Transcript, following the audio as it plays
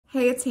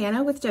Hey, it's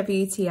Hannah with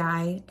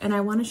WTI, and I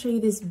want to show you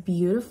this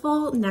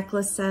beautiful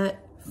necklace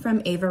set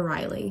from Ava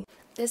Riley.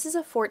 This is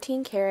a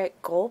 14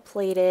 karat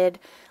gold-plated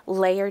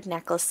layered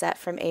necklace set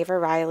from Ava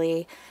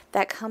Riley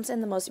that comes in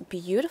the most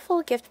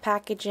beautiful gift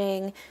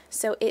packaging,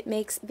 so it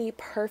makes the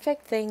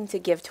perfect thing to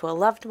give to a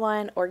loved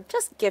one or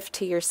just gift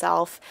to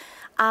yourself.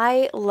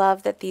 I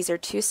love that these are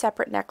two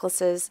separate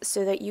necklaces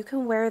so that you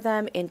can wear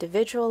them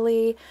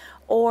individually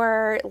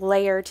or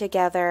layer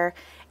together.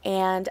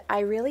 And I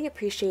really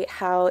appreciate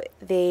how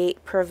they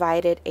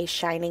provided a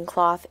shining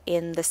cloth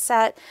in the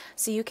set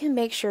so you can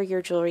make sure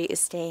your jewelry is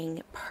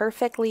staying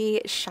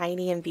perfectly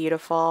shiny and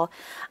beautiful.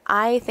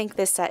 I think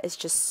this set is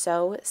just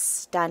so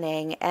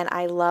stunning, and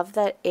I love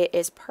that it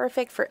is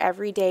perfect for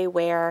everyday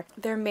wear.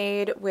 They're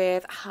made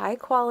with high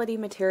quality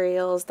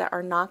materials that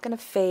are not going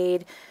to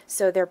fade,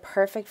 so they're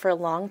perfect for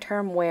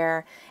long-term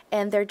wear,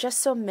 and they're just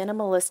so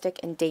minimalistic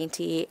and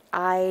dainty.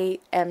 I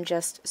am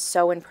just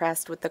so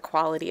impressed with the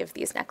quality of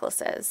these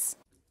necklaces.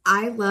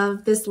 I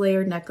love this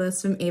layered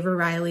necklace from Ava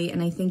Riley,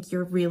 and I think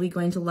you're really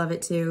going to love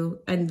it too,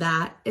 and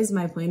that is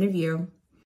my point of view.